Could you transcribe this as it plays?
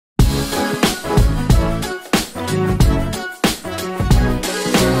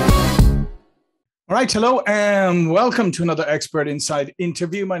All right, hello and welcome to another Expert Inside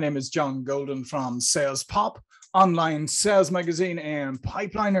interview. My name is John Golden from SalesPOP, online sales magazine and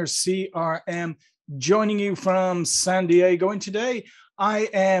Pipeliner CRM, joining you from San Diego. And today I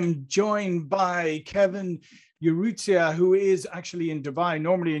am joined by Kevin Urrutia, who is actually in Dubai,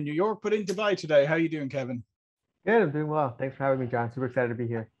 normally in New York, but in Dubai today. How are you doing, Kevin? Good, I'm doing well. Thanks for having me, John. Super excited to be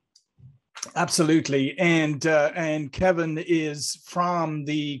here. Absolutely. And Kevin is from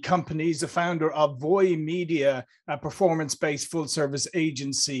the company, he's the founder of Voy Media, a performance-based full-service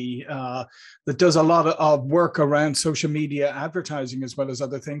agency that does a lot of work around social media advertising as well as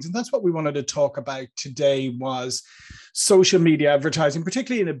other things. And that's what we wanted to talk about today was social media advertising,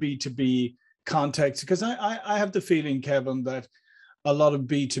 particularly in a B2B context, because I have the feeling, Kevin, that a lot of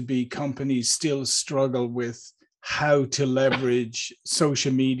B2B companies still struggle with how to leverage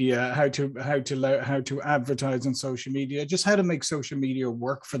social media, how to advertise on social media, just how to make social media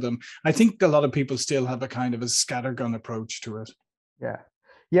work for them. I think a lot of people still have a kind of a scattergun approach to it.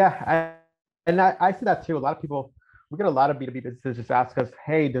 Yeah. I see that too. A lot of people, we get a lot of B2B businesses just ask us,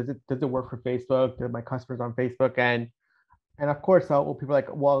 hey, does it work for Facebook? Do my customers on Facebook? And of course, people are like,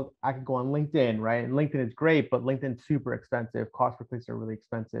 well, I could go on LinkedIn, right? And LinkedIn is great, but LinkedIn's super expensive. Cost per clicks are really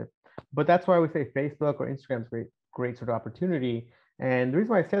expensive. But that's why I would say Facebook or Instagram's great sort of opportunity. And the reason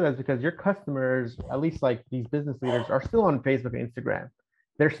why I say that is because your customers, at least like these business leaders, are still on Facebook and Instagram.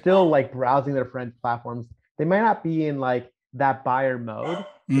 They're still like browsing their friends' platforms. They might not be in like that buyer mode,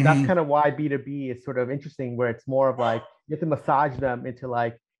 but that's kind of why B2B is sort of interesting, where it's more of like you have to massage them into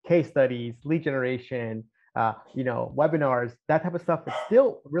like case studies, lead generation, webinars, that type of stuff. It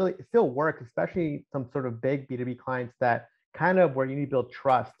still works, especially some sort of big B2B clients that kind of where you need to build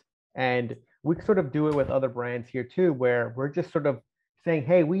trust. And we sort of do it with other brands here too, where we're just sort of saying,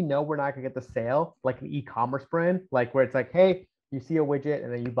 hey, we know we're not gonna get the sale like an e-commerce brand, like where it's like, hey, you see a widget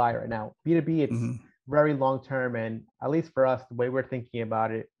and then you buy it right now. B2B, it's very long term. And at least for us, the way we're thinking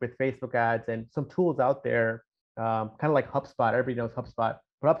about it with Facebook ads and some tools out there, kind of like HubSpot, everybody knows HubSpot,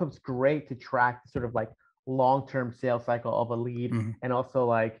 but HubSpot's great to track sort of like long-term sales cycle of a lead. And also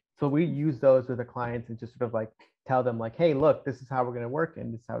like, so we use those with the clients and just sort of like tell them like, hey, look, this is how we're going to work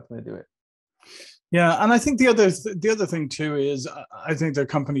and this is how it's going to do it. Yeah, and I think the other thing too is I think the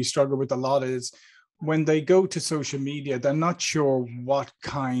companies struggle with a lot is when they go to social media, they're not sure what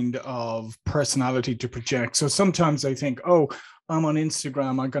kind of personality to project. So sometimes they think, oh, I'm on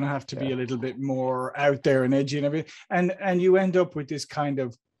Instagram, I'm going to have to be a little bit more out there and edgy and everything. And you end up with this kind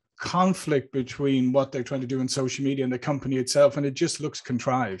of conflict between what they're trying to do in social media and the company itself, and it just looks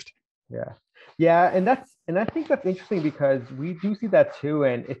contrived. Yeah, and I think that's interesting because we do see that too.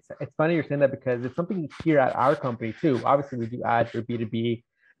 And it's funny you're saying that because it's something here at our company too. Obviously, we do ads for B2B,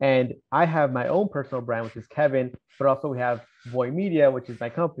 and I have my own personal brand, which is Kevin, but also we have Voy Media, which is my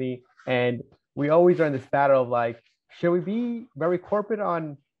company, and we always are in this battle of like, should we be very corporate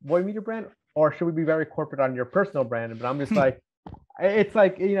on Voy Media brand, or should we be very corporate on your personal brand? But I'm just like, it's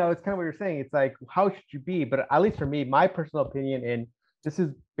like, it's kind of what you're saying. It's like, how should you be? But at least for me, my personal opinion, and this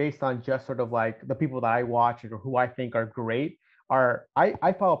is based on just sort of like the people that I watch or who I think are great,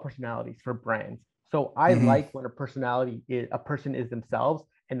 I follow personalities for brands. So I like when a person is themselves,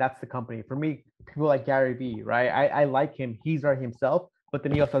 and that's the company. For me, people like Gary Vee, right? I like him. He's right himself, but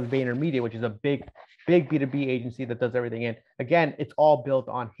then he also has VaynerMedia, which is a big B2B agency that does everything. And again, it's all built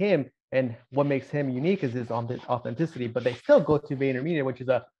on him. And what makes him unique is his authenticity, but they still go to VaynerMedia, which is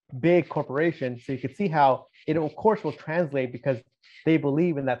a big corporation. So you can see how it, of course, will translate because they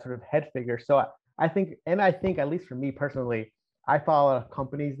believe in that sort of head figure. So I think, at least for me personally, I follow a lot of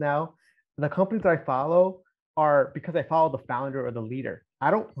companies now. The companies that I follow are because I follow the founder or the leader.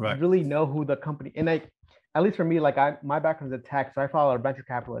 I don't really know who the company, and at least for me, like my background is in tech, so I follow a venture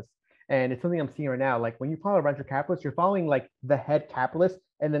capitalist. And it's something I'm seeing right now. Like when you follow a venture capitalist, you're following like the head capitalist,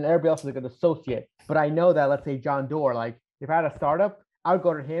 and then everybody else is like an associate. But I know that, let's say John Doerr, like if I had a startup, I would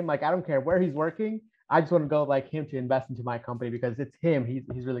go to him. Like I don't care where he's working. I just want to go like him to invest into my company because it's him.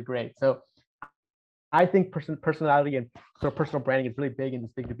 He's really great. So I think personality and sort of personal branding is really big in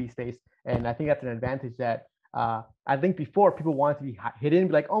this B2B space. And I think that's an advantage that I think before people wanted to be hidden,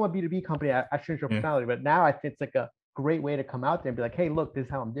 be like, oh, I'm a B2B company. I shouldn't show personality. But now I think it's like a great way to come out there and be like, hey, look, this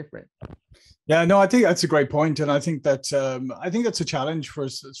is how I'm different. Yeah, no, I think that's a great point, and I think that's a challenge for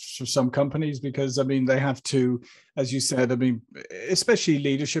some companies because I mean they have to, as you said, I mean, especially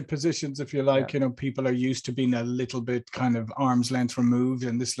leadership positions, if you like, people are used to being a little bit kind of arm's length removed,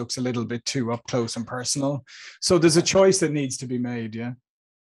 and this looks a little bit too up close and personal. So there's a choice that needs to be made.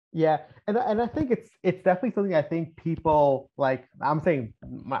 Yeah, and I think it's definitely something I think people like. I'm saying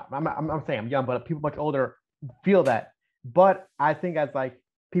I'm saying I'm young, but people much older feel that. But I think as like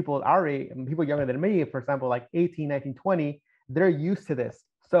people our age, people younger than me, for example, like 18, 19, 20, they're used to this.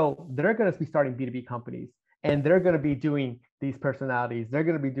 So they're going to be starting B2B companies and they're going to be doing these personalities. They're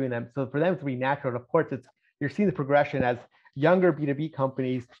going to be doing them. So for them to be natural, of course, you're seeing the progression as younger B2B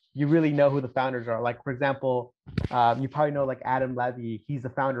companies, you really know who the founders are. Like, for example, you probably know like Adam Levy. He's the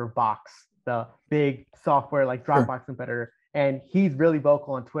founder of Box, the big software like Dropbox competitor. And he's really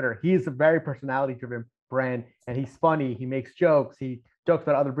vocal on Twitter. He's a very personality driven brand and he's funny. He makes jokes. He jokes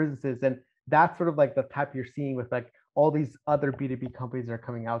about other businesses. And that's sort of like the type you're seeing with like all these other B2B companies that are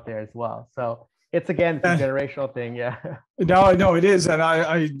coming out there as well. So it's a generational thing. Yeah. No, it is. And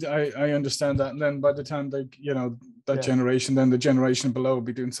I understand that. And then by the time they, that generation, then the generation below will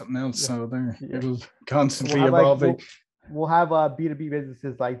be doing something else. So it'll constantly evolving. We'll have B2B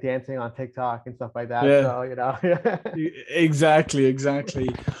businesses like dancing on TikTok and stuff like that. Yeah. So, Exactly.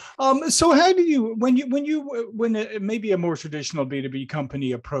 So how do you, when maybe a more traditional B2B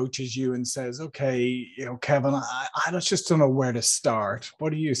company approaches you and says, okay, Kevin, I just don't know where to start. What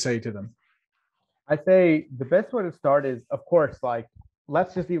do you say to them? I say the best way to start is, of course, like,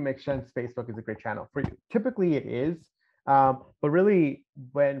 let's just even make sense Facebook is a great channel for you. Typically it is. But really,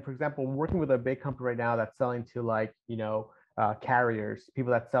 when, for example, I'm working with a big company right now that's selling to like, carriers,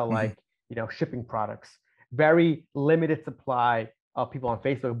 people that sell like, shipping products, very limited supply of people on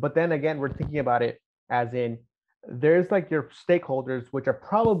Facebook. But then again, we're thinking about it as in there's like your stakeholders, which are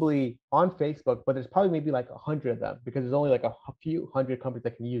probably on Facebook, but there's probably maybe like 100 of them because there's only like a few hundred companies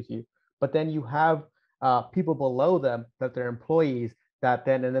that can use you. But then you have people below them that they're employees and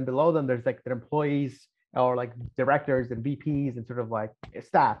then below them, there's like their employees or like directors and VPs and sort of like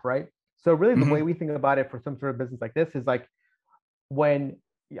staff, right? So really the way we think about it for some sort of business like this is like when,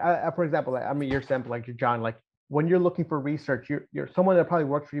 for example, I mean, your sample, like John, like when you're looking for research, you're someone that probably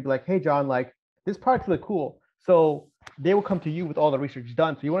works for you, be like, hey, John, like this product's really cool. So they will come to you with all the research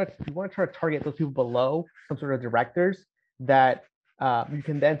done. So you want to try to target those people below some sort of directors that you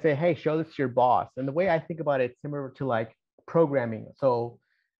can then say, hey, show this to your boss. And the way I think about it, similar to like programming. So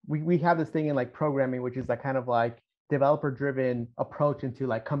we have this thing in like programming, which is like kind of like developer driven approach into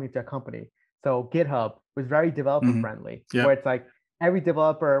like coming to a company. So GitHub was very developer friendly, where it's like every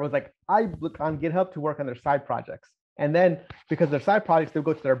developer was like, I look on GitHub to work on their side projects. And then because their side projects, they'll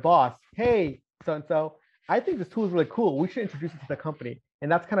go to their boss, hey, so-and-so, I think this tool is really cool. We should introduce it to the company.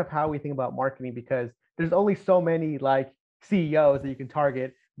 And that's kind of how we think about marketing, because there's only so many like CEOs that you can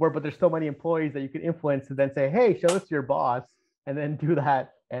target, but there's so many employees that you can influence to then say, hey, show this to your boss, and then do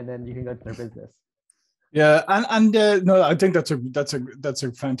that, and then you can go to their business. Yeah, and no, I think that's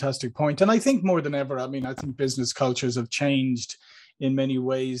a fantastic point. And I think more than ever, I mean, I think business cultures have changed in many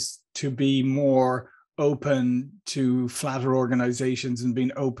ways to be more open to flatter organizations and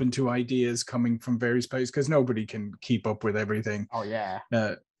being open to ideas coming from various places, because nobody can keep up with everything. Oh yeah.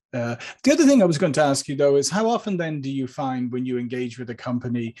 The other thing I was going to ask you though is how often then do you find when you engage with a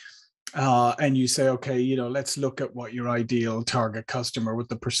company and you say, okay, let's look at what your ideal target customer, what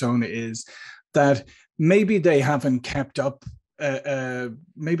the persona is, that maybe they haven't kept up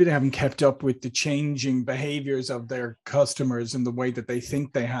with the changing behaviors of their customers in the way that they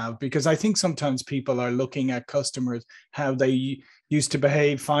think they have. Because I think sometimes people are looking at customers, how they used to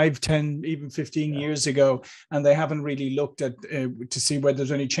behave 5, 10, even 15 years ago, and they haven't really looked at to see whether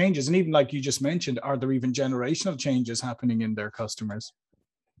there's any changes. And even like you just mentioned, are there even generational changes happening in their customers?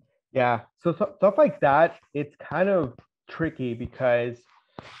 Yeah, so stuff like that, it's kind of tricky because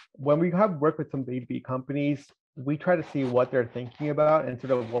when we have worked with some B2B companies, we try to see what they're thinking about and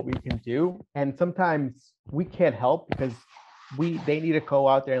sort of what we can do. And sometimes we can't help because they need to go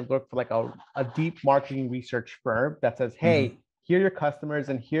out there and look for like a deep marketing research firm that says, hey, here are your customers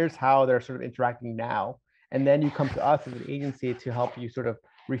and here's how they're sort of interacting now. And then you come to us as an agency to help you sort of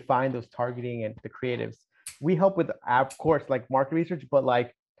refine those targeting and the creatives. We help with, of course, like market research, but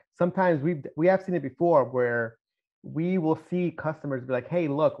like sometimes we have seen it before where we will see customers be like, hey,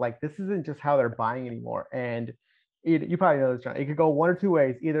 look, like this isn't just how they're buying anymore. And you probably know this, John. It could go one or two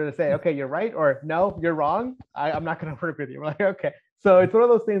ways, either to say, okay, you're right, or no, you're wrong. I'm not going to work with you. We're like, okay. So it's one of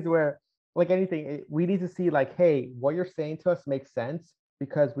those things where, like anything, we need to see like, hey, what you're saying to us makes sense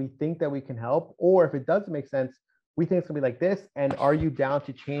because we think that we can help. Or if it doesn't make sense, we think it's going to be like this. And are you down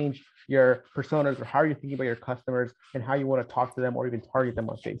to change your personas, or how are you thinking about your customers and how you want to talk to them or even target them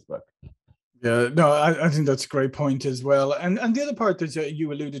on Facebook? Yeah, no, I think that's a great point as well. And the other part that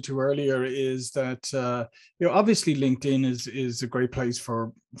you alluded to earlier is that obviously LinkedIn is a great place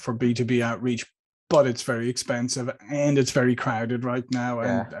for B2B outreach, but it's very expensive and it's very crowded right now,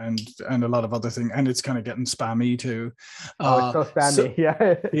 Yeah. and a lot of other things, and it's kind of getting spammy too. Oh, it's so spammy.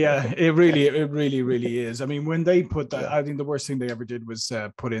 Yeah. Yeah, it really is. I mean, when they put that, Yeah. I think the worst thing they ever did was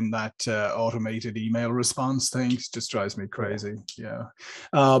put in that automated email response thing. It just drives me Yeah. crazy. Yeah.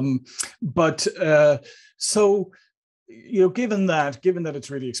 But so, given that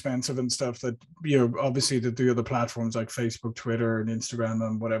it's really expensive and stuff, that obviously the other platforms like Facebook, Twitter, and Instagram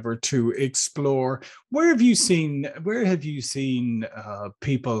and whatever to explore, where have you seen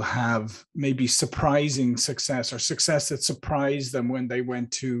people have maybe surprising success, or success that surprised them when they went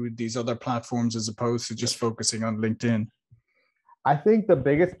to these other platforms as opposed to just focusing on LinkedIn? I think the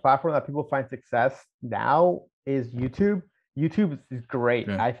biggest platform that people find success now is YouTube. YouTube is great.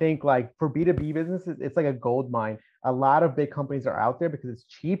 Yeah. I think like for B2B businesses, it's like a gold mine. A lot of big companies are out there because it's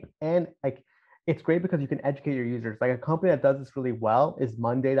cheap, and like it's great because you can educate your users. Like a company that does this really well is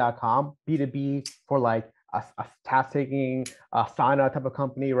Monday.com, B2B for like a task taking, Asana type of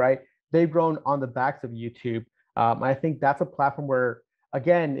company, right? They've grown on the backs of YouTube. I think that's a platform where,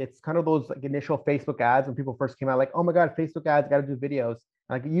 again, it's kind of those like initial Facebook ads when people first came out, like, oh my God, Facebook ads, got to do videos.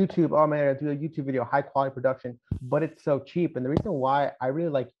 Like YouTube, oh man, I gotta do a YouTube video, high quality production, but it's so cheap. And the reason why I really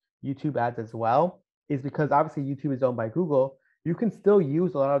like YouTube ads as well is because obviously YouTube is owned by Google. You can still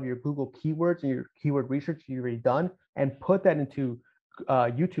use a lot of your Google keywords and your keyword research you've already done and put that into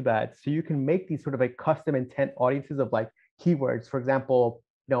YouTube ads. So you can make these sort of like custom intent audiences of like keywords. For example,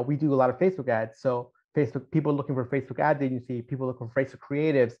 we do a lot of Facebook ads. So Facebook, people looking for Facebook ads agency, people looking for Facebook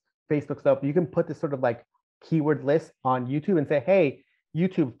creatives, Facebook stuff. You can put this sort of like keyword list on YouTube and say, hey,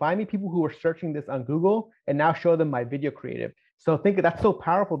 YouTube, find me people who are searching this on Google and now show them my video creative. So think that's so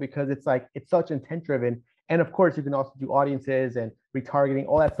powerful because it's like, it's such intent driven. And of course, you can also do audiences and retargeting,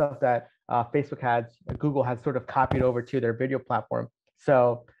 all that stuff that Facebook has, Google has sort of copied over to their video platform.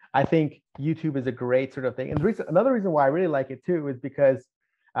 So I think YouTube is a great sort of thing. And another reason why I really like it too is because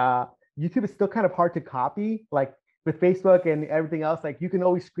YouTube is still kind of hard to copy. Like with Facebook and everything else, like you can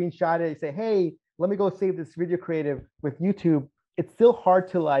always screenshot it and say, hey, let me go save this video creative. With YouTube, it's still hard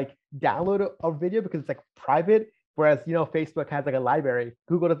to like download a video because it's like private. Whereas, Facebook has like a library.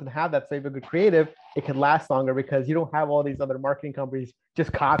 Google doesn't have that. So if it's creative, it can last longer because you don't have all these other marketing companies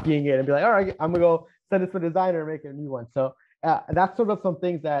just copying it and be like, all right, I'm gonna go send this to a designer and make a new one. So that's sort of some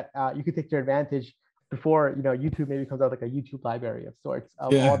things that you can take to your advantage before YouTube maybe comes out like a YouTube library of sorts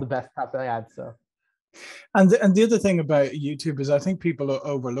of all the best types of ads. So. And the other thing about YouTube is I think people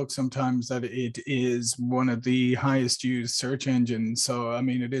overlook sometimes that it is one of the highest used search engines. So I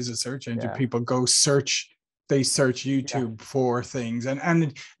mean, it is a search engine. Yeah. People go search. They search YouTube for things,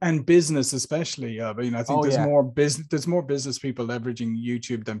 and business especially. I mean, I think more business people leveraging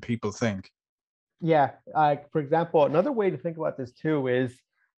YouTube than people think. Yeah, for example, another way to think about this too is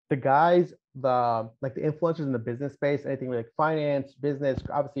the guys, the influencers in the business space, anything like finance, business,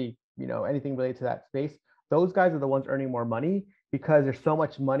 obviously, anything related to that space. Those guys are the ones earning more money because there's so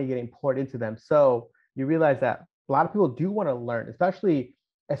much money getting poured into them. So you realize that a lot of people do want to learn,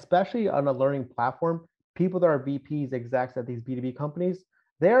 especially on a learning platform. People that are VPs, execs at these B2B companies,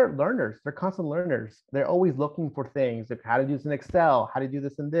 they're learners. They're constant learners. They're always looking for things like how to do this in Excel, how to do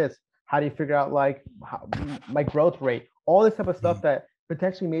this in this. How do you figure out like my growth rate, all this type of stuff that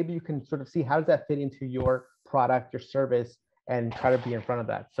potentially maybe you can sort of see how does that fit into your product, your service, and try to be in front of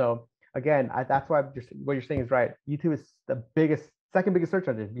that. So again, that's why what you're saying is right. YouTube is the second biggest search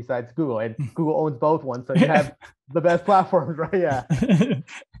engine besides Google, and Google owns both ones. So you have the best platforms, right? Yeah.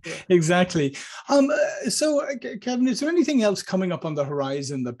 Exactly. So Kevin, is there anything else coming up on the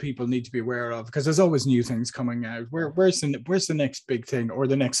horizon that people need to be aware of? Because there's always new things coming out. Where's the next big thing, or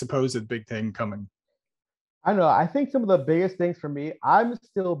the next supposed big thing coming? I don't know. I think some of the biggest things for me, I'm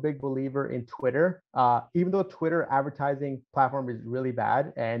still a big believer in Twitter. Even though Twitter advertising platform is really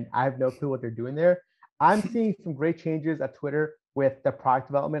bad and I have no clue what they're doing there, I'm seeing some great changes at Twitter with the product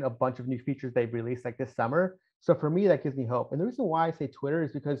development, a bunch of new features they've released like this summer. So for me, that gives me hope. And the reason why I say Twitter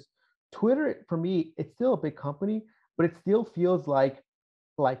is because Twitter, for me, it's still a big company, but it still feels like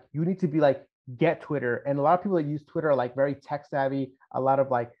you need to be like, get Twitter. And a lot of people that use Twitter are like very tech savvy. A lot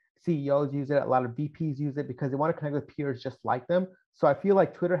of like CEOs use it. A lot of VPs use it because they want to connect with peers just like them. So I feel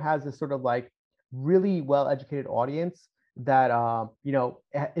like Twitter has this sort of like really well-educated audience that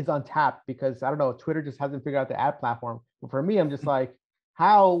is untapped because I don't know, Twitter just hasn't figured out the ad platform. But for me, I'm just like,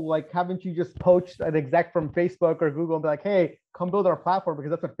 haven't you just poached an exec from Facebook or Google and be like, hey, come build our platform, because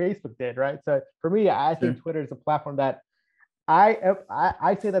that's what Facebook did, right? So for me, I think Twitter is a platform that I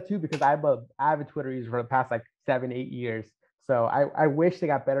say that too because I'm an avid Twitter user for the past like 7-8 years. So I wish they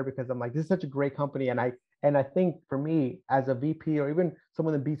got better because I'm like, this is such a great company. And I think for me as a VP or even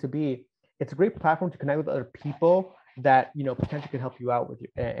someone in B2B, it's a great platform to connect with other people that potentially could help you out with you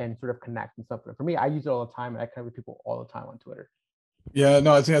and sort of connect and stuff. For me, I use it all the time, and I connect with people all the time on Twitter. Yeah,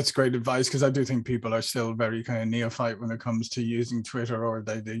 no, I think that's great advice, because I do think people are still very kind of neophyte when it comes to using Twitter, or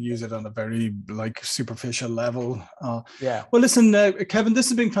they use it on a very like superficial level. Yeah. Well, listen, Kevin, this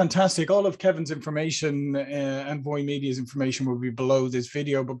has been fantastic. All of Kevin's information and Voy Media's information will be below this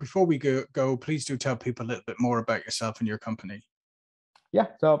video. But before we go, please do tell people a little bit more about yourself and your company. Yeah.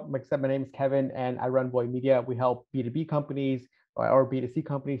 So like I said, my name is Kevin, and I run Voy Media. We help B2B companies or B2C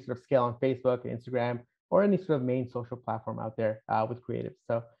companies sort of scale on Facebook and Instagram, or any sort of main social platform out there with creatives.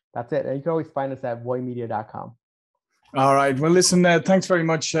 So that's it. And you can always find us at voymedia.com. All right. Well, listen, thanks very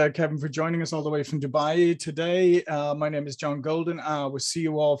much, Kevin, for joining us all the way from Dubai today. My name is John Golden. We'll see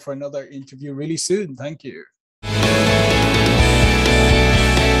you all for another interview really soon. Thank you.